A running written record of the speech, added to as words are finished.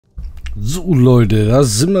So Leute, da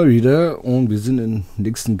sind wir wieder und wir sind im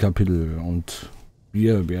nächsten Kapitel und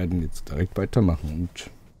wir werden jetzt direkt weitermachen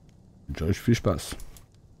und wünsche euch viel Spaß.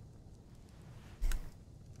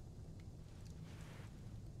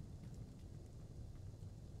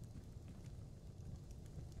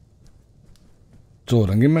 So,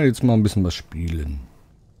 dann gehen wir jetzt mal ein bisschen was spielen.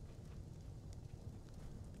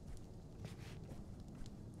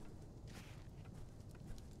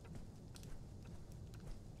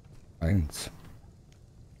 Eins.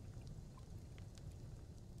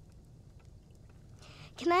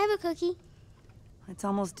 Can I have a cookie? It's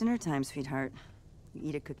almost dinner time, sweetheart. You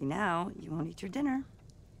eat a cookie now, you won't eat your dinner.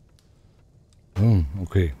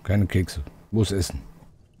 Okay, keine Kekse. Wo ist Essen?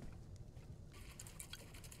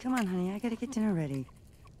 Come on, honey, I gotta get dinner ready.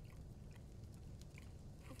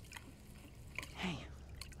 Hey,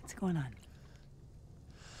 what's going on?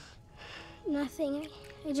 Nothing.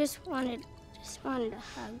 I just wanted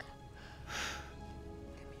a hug.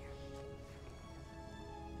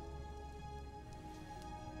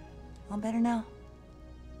 All better now?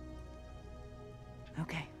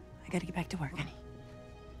 Okay, I gotta get back to work, honey.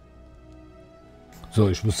 So,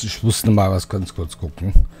 ich musste mal was ganz kurz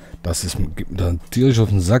gucken. Das gibt mir dann tierisch auf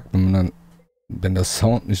den Sack, wenn der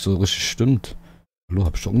Sound nicht so richtig stimmt. Hallo,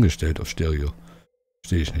 hab ich doch umgestellt auf Stereo.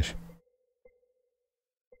 Verstehe ich nicht.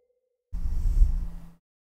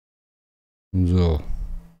 So.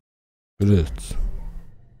 Bitte.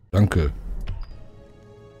 Danke.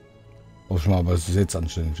 Hoffe ich mal, aber es ist jetzt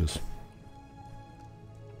anständig ist.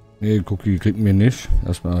 Nee, Cookie kriegen wir nicht.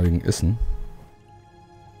 Erstmal wegen Essen.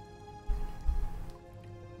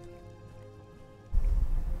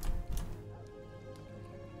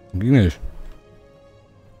 Ging nicht.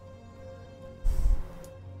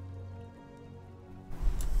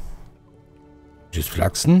 Jetzt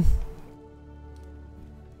flachsen?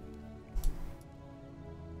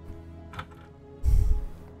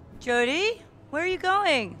 Jody, where are you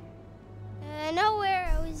going?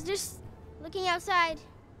 Nowhere. I was just looking outside.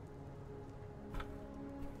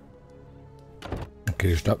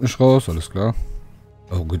 Okay, ich starb nicht raus, alles klar.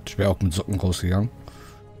 Oh gut, ich wäre auch mit Socken rausgegangen.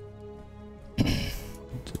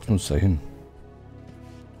 Setzen wir uns da hin.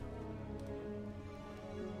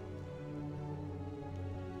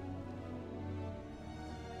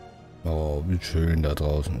 Oh, wie schön da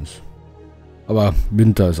draußen ist. Aber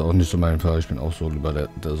Winter ist auch nicht so mein Fall. Ich bin auch so lieber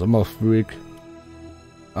der Sommerfreak.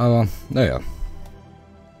 Aber, naja.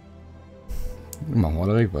 Machen wir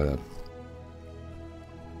direkt weiter.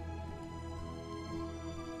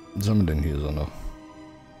 Was haben wir denn hier so noch?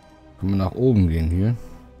 Können wir nach oben gehen hier?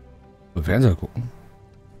 Fernseher gucken?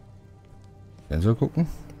 Fernseher gucken?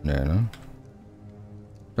 Nee, ne?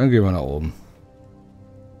 Dann gehen wir nach oben.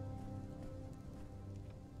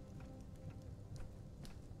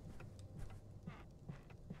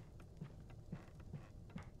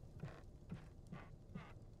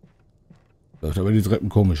 Läuft aber die Treppen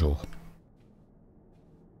komisch hoch.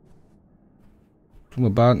 Tun wir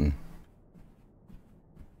baden.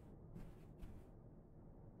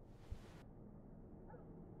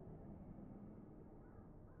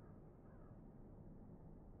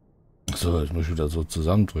 So, jetzt muss ich wieder so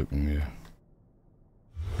zusammendrücken hier.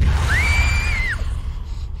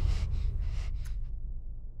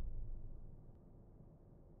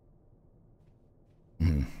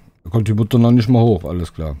 Da kommt die Mutter noch nicht mal hoch,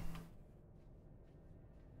 alles klar.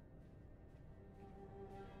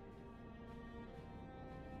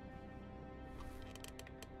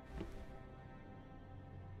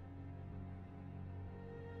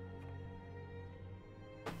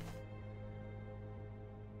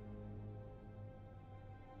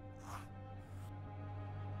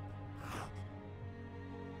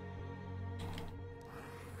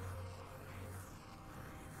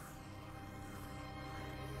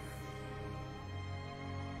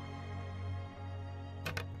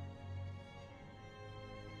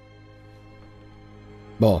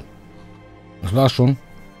 Boah. Das war's schon.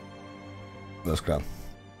 Alles klar.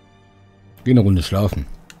 Geh eine Runde schlafen.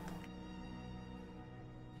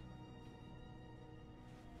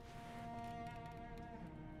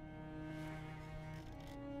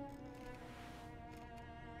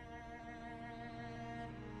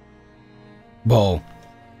 Boah.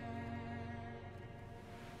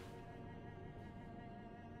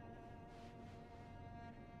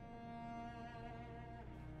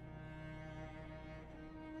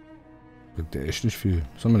 Gibt ja echt nicht viel.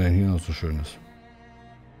 Was haben wir denn hier noch so Schönes?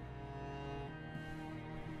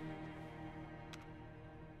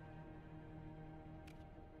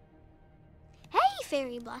 Hey,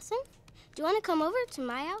 Fairy Blossom. Do you want to come over to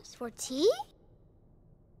my house for tea?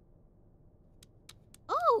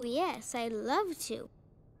 Oh, yes, I'd love to.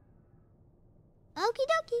 Okie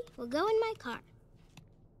dokie, we'll go in my car.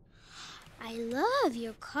 I love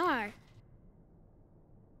your car.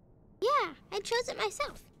 Yeah, I chose it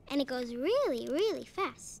myself, and it goes really, really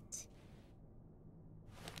fast.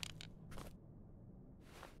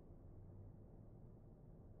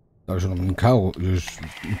 Da schon mit dem Karo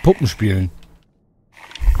Puppen spielen.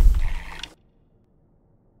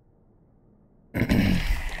 We're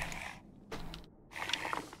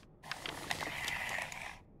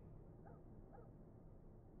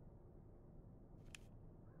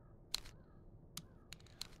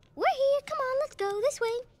here. Come on, let's go this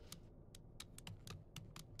way.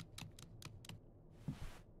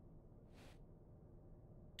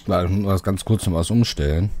 Ich muss was ganz kurz noch was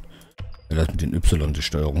umstellen. Das mit den Y, die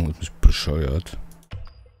Steuerung ist mich bescheuert.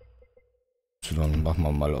 Y machen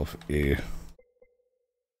wir mal auf E.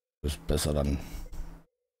 Das ist besser dann.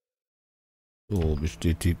 So,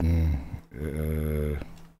 bestätigen.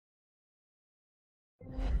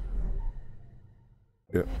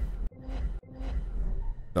 Ja.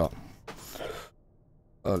 Ja.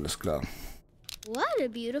 Alles klar. What a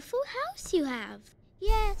beautiful house you have.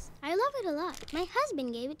 Yes, I love it a lot. My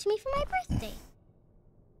husband gave it to me for my birthday.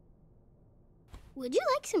 Would you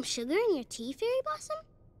like some sugar in your tea, Fairy Blossom?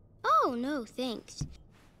 Oh, no, thanks.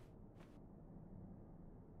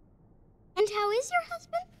 And how is your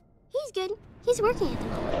husband? He's good. He's working at the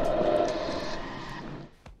moment.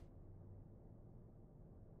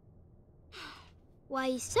 Why,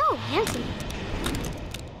 he's so handsome.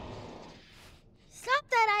 Stop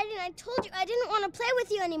that, Aiden. I told you I didn't want to play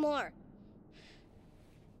with you anymore.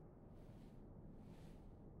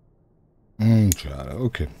 Schade,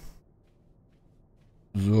 okay.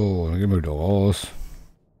 So, dann gehen wir wieder raus.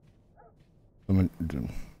 Ah,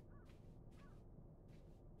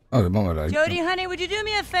 dann machen wir da. Jody, honey, would you do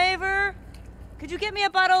me a favor? Could you get me a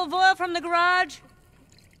bottle of oil from the garage?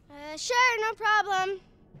 Sure, no problem.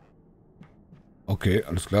 Okay,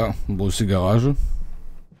 alles klar. Wo ist die Garage?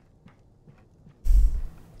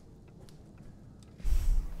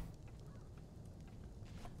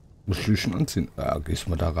 Muss Schlüchen anziehen. Ja, gehst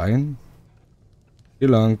mal da rein. Hier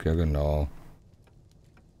lang, ja genau.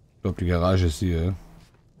 Ich glaube, die Garage ist hier.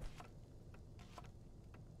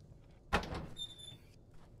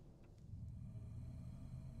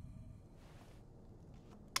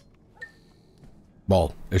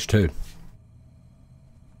 Wow, echt hell.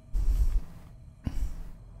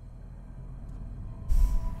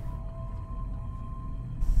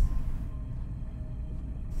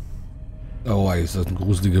 Oh, ist das eine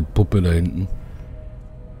gruselige Puppe da hinten.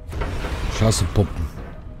 Ich hasse Puppen.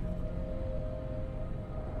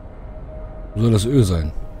 Wo soll das Öl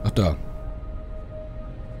sein? Ach, da.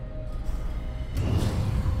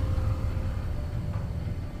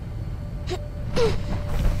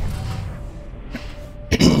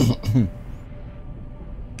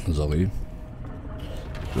 Sorry.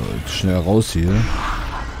 So, jetzt schnell raus hier.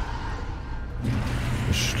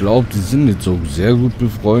 Ich glaube, die sind jetzt so sehr gut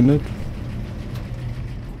befreundet.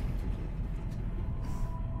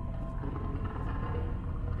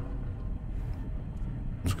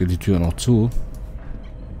 Jetzt geht die Tür noch zu.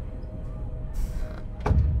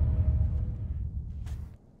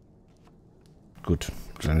 Gut,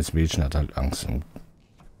 kleines Mädchen hat halt Angst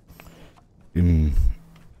im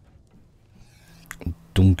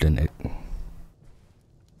dunklen Ecken.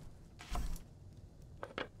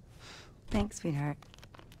 Thanks, sweetheart.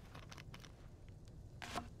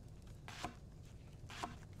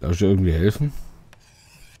 Darf ich dir irgendwie helfen?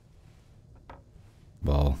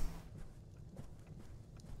 Wow.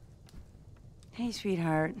 Hey,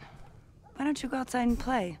 sweetheart. Why don't you go outside and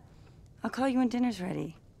play? I'll call you when dinner's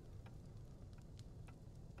ready.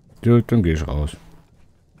 Gut, dann gehe ich raus.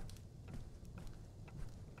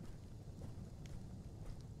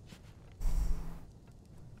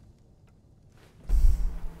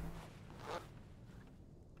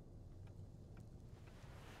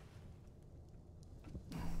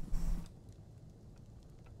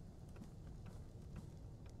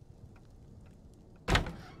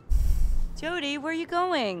 Jody, where are you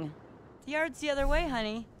going? The yard's the other way,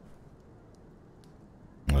 honey.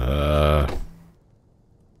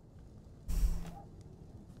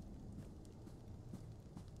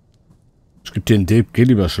 Ich gebe dir einen Tipp, geh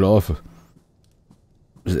lieber schlafen.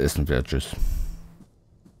 Bis Essen fertig ist.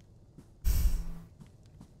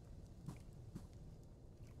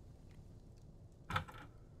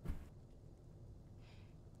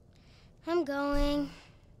 I'm going.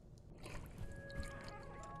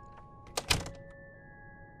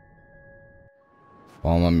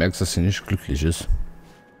 Oh, man merkt, dass sie nicht glücklich ist.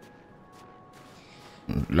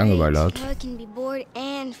 Langeweile hat. Her can be bored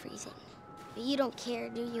and freezing. But you don't care,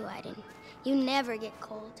 do you, Aiden? You never get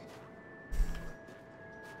cold.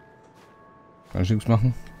 Kann ich nichts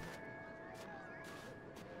machen?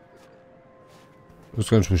 Ich weiß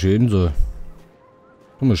gar nicht, wo ich hin soll.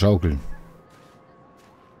 Komm mal schaukeln.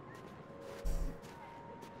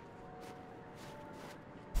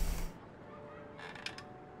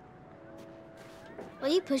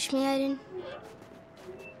 Will you push me, Aiden?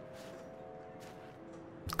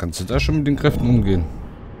 Kannst du da schon mit den Kräften umgehen?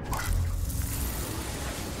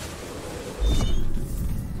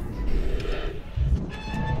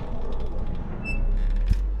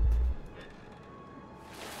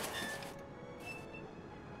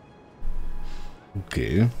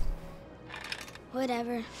 Okay.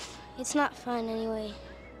 Whatever. It's not fun anyway.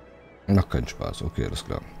 Noch kein Spaß. Okay, alles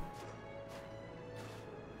klar.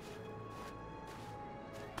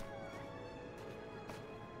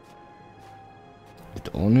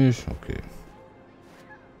 Geht auch nicht. Okay.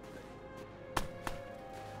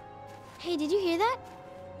 Hey, did you hear that?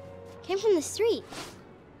 Came from the street.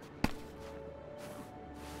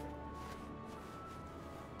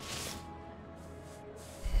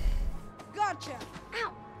 Gotcha!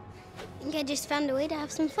 Ow! I think I just found a way to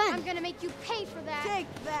have some fun. I'm gonna make you pay for that! Take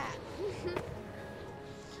that!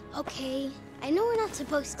 Okay, I know we're not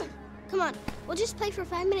supposed to. Come on, we'll just play for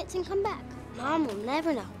 5 minutes and come back. Mom will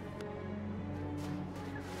never know.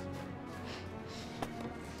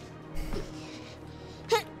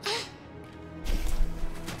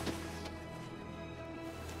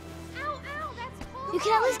 You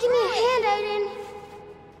can at least give me a hand, Aiden.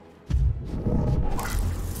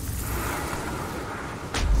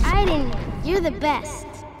 Aiden, you're the best.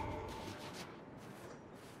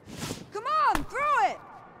 Come on, throw it!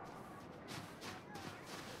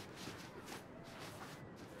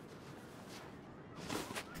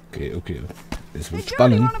 Okay, okay. Es Hey, wird Jody,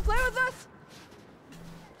 spannend. wanna play with us?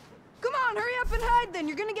 Come on, hurry up and hide then.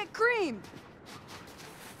 You're gonna get creamed.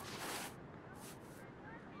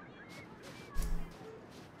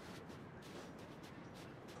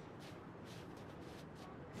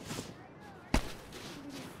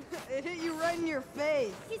 It hit you right in your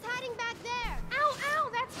face. He's hiding back there. Ow, ow,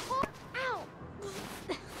 that's cold. Ow.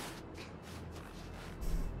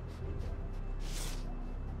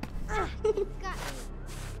 Got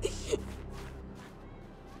me.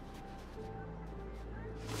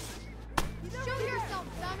 Show yourself,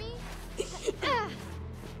 dummy.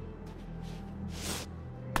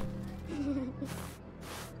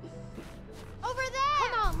 Over there.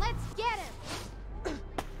 Come on, let's get him.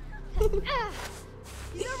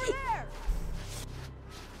 He's over there.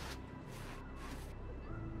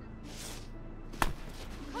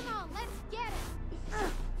 Come on, let's get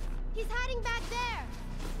him. He's hiding back there.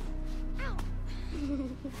 Ow.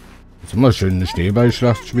 Ist immer schön eine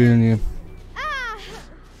Schneeballschlacht spielen hier. Ah.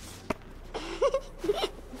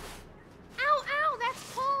 Ow, ow, that's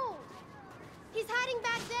cold. He's hiding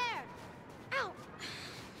back there. Ow.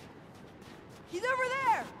 He's over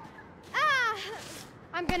there. Ah.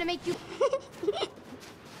 I'm gonna make you.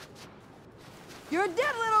 You're a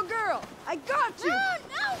dead little girl. I got you. No,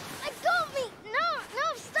 no, let go of me. No,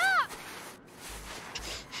 no, stop.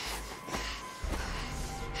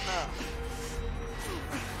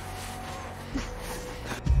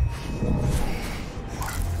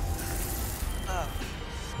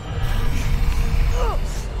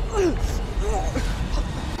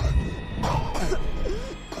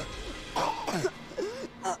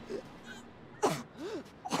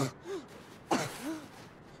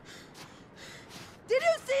 Did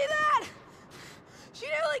you see that? She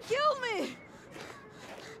nearly killed me.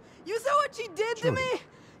 You saw what she did to me?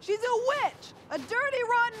 She's a witch. A dirty,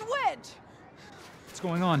 rotten witch. What's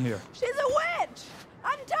going on here? She's a witch.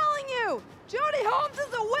 I'm telling you. Jody Holmes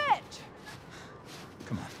is a witch.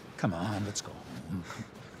 Come on, let's go home.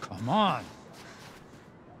 Come on.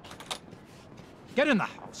 Get in the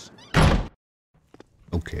house.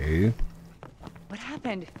 Okay. What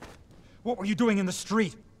happened? What were you doing in the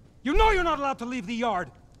street? You know you're not allowed to leave the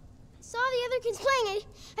yard. Saw the other kids playing.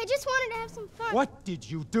 I just wanted to have some fun. What did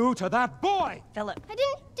you do to that boy? Philip. I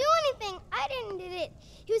didn't do anything. I didn't did it.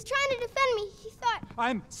 He was trying to defend me. He thought.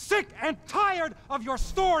 I'm sick and tired of your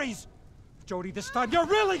stories. Jody, this time you're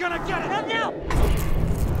really gonna get it. No!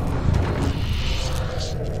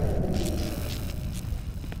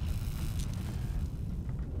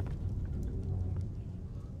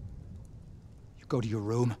 You go to your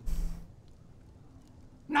room.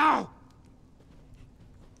 Now!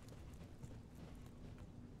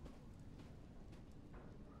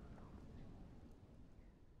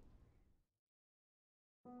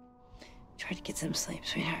 Try to get some sleep,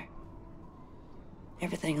 sweetheart.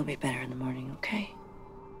 Everything will be better in the morning, okay?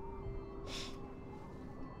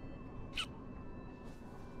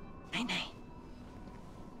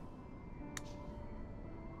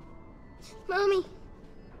 Mommy.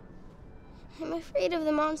 I'm afraid of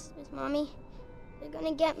the monsters, Mommy. They're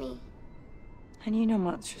gonna get me. And you know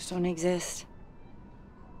monsters don't exist.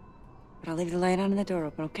 But I'll leave the light on and the door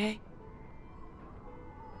open, okay?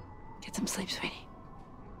 Get some sleep, sweetie.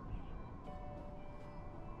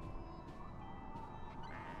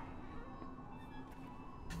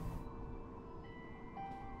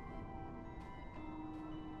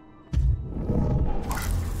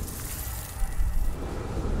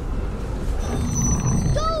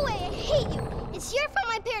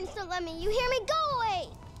 Don't let me. You hear me? Go away!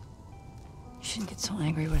 You shouldn't get so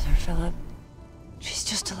angry with her, Philip. She's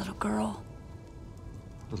just a little girl.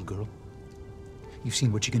 Little girl? You've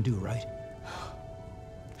seen what you can do, right?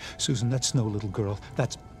 Susan, that's no little girl.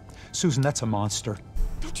 Susan, that's a monster.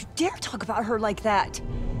 Don't you dare talk about her like that!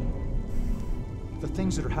 The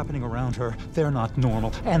things that are happening around her, they're not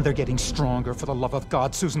normal. And they're getting stronger, for the love of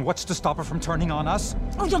God. Susan, what's to stop her from turning on us?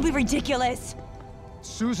 Oh, don't be ridiculous!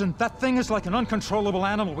 Susan, that thing is like an uncontrollable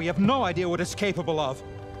animal. We have no idea what it's capable of.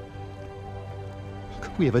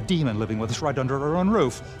 We have a demon living with us right under our own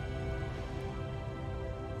roof.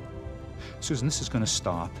 Susan, this is gonna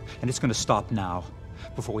stop, and it's gonna stop now,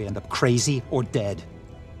 before we end up crazy or dead.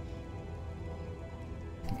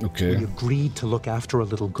 Okay. We agreed to look after a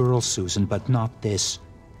little girl, Susan, but not this.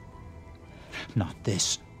 Not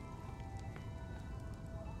this.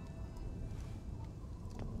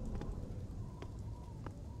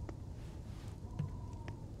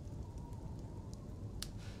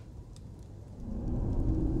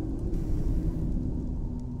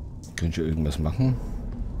 Könnt ihr irgendwas machen?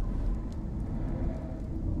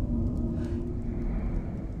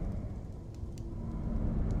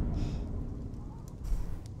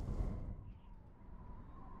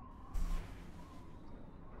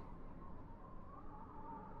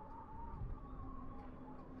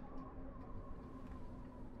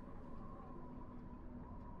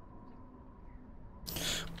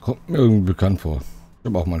 Kommt mir irgendwie bekannt vor. Ich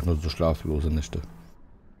habe auch manchmal so schlaflose Nächte.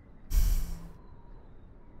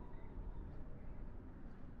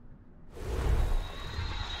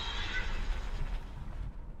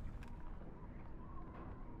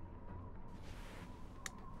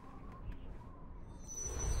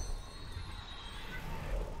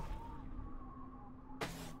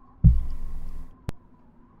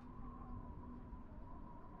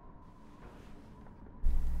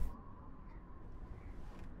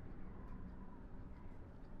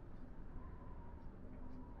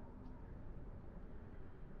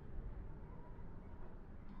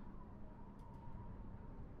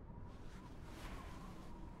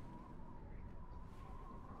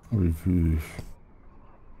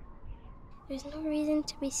 There's no reason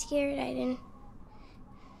to be scared, Aiden.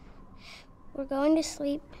 We're going to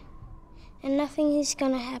sleep, and nothing is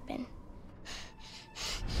gonna happen.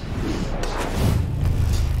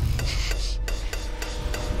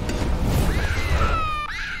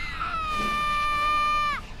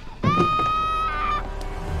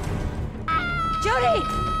 Jody!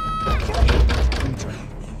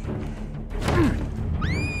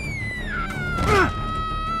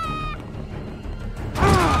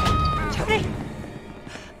 Jody!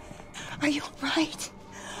 Are you all right?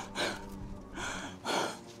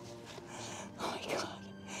 Oh my God.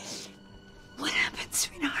 What happened,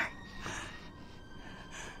 sweetheart?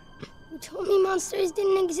 You told me monsters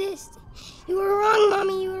didn't exist. You were wrong,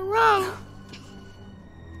 Mommy. You were wrong.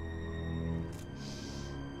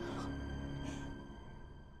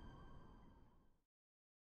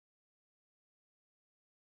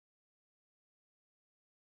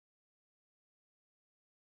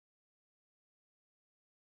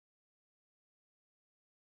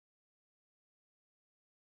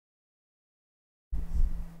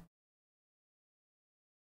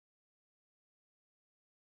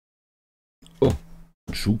 Oh,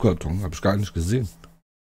 ein Schuhkarton, habe ich gar nicht gesehen.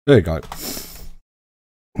 Egal.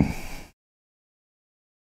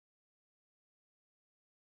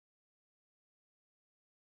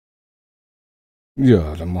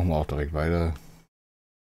 Ja, dann machen wir auch direkt weiter.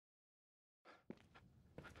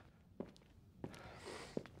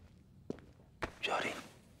 Jody,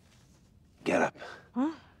 get up.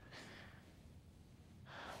 Huh?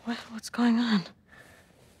 What's going on?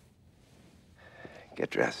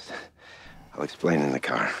 Get dressed. I'll explain in the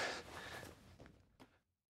car.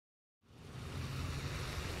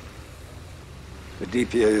 The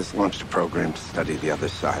DPA has launched a program to study the other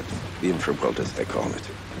side, the infraworld as they call it.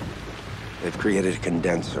 They've created a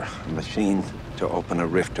condenser, a machine to open a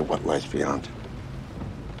rift to what lies beyond.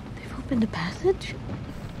 They've opened a passage?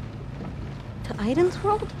 To Aiden's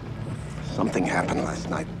world? Something happened last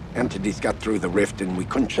night. Entities got through the rift and we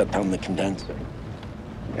couldn't shut down the condenser.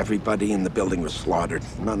 Everybody in the building was slaughtered.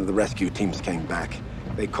 None of the rescue teams came back.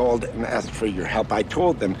 They called and asked for your help. I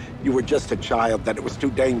told them you were just a child, that it was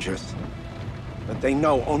too dangerous. But they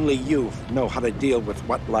know only you know how to deal with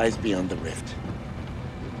what lies beyond the rift.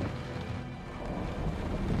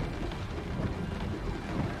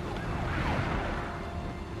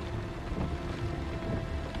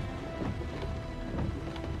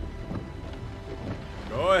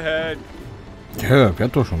 Go ahead. Ja,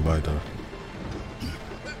 fährt doch schon weiter.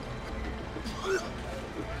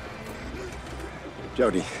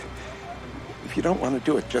 Jody, if you don't want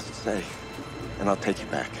to do it, just say, and I'll take you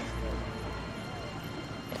back.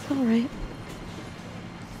 It's all right.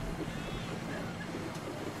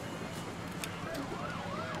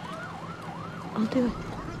 I'll do it.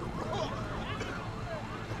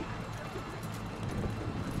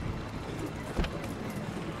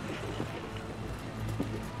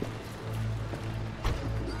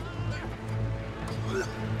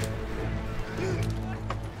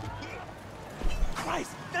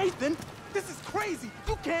 Christ, Nathan, this is crazy.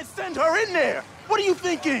 You can't send her in there. What are you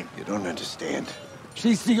thinking? You don't understand.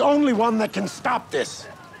 She's the only one that can stop this.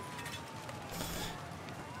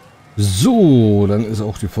 So, dann ist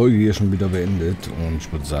auch die Folge hier schon wieder beendet. Und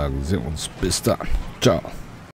ich würde sagen, sehen wir uns bis dann. Ciao.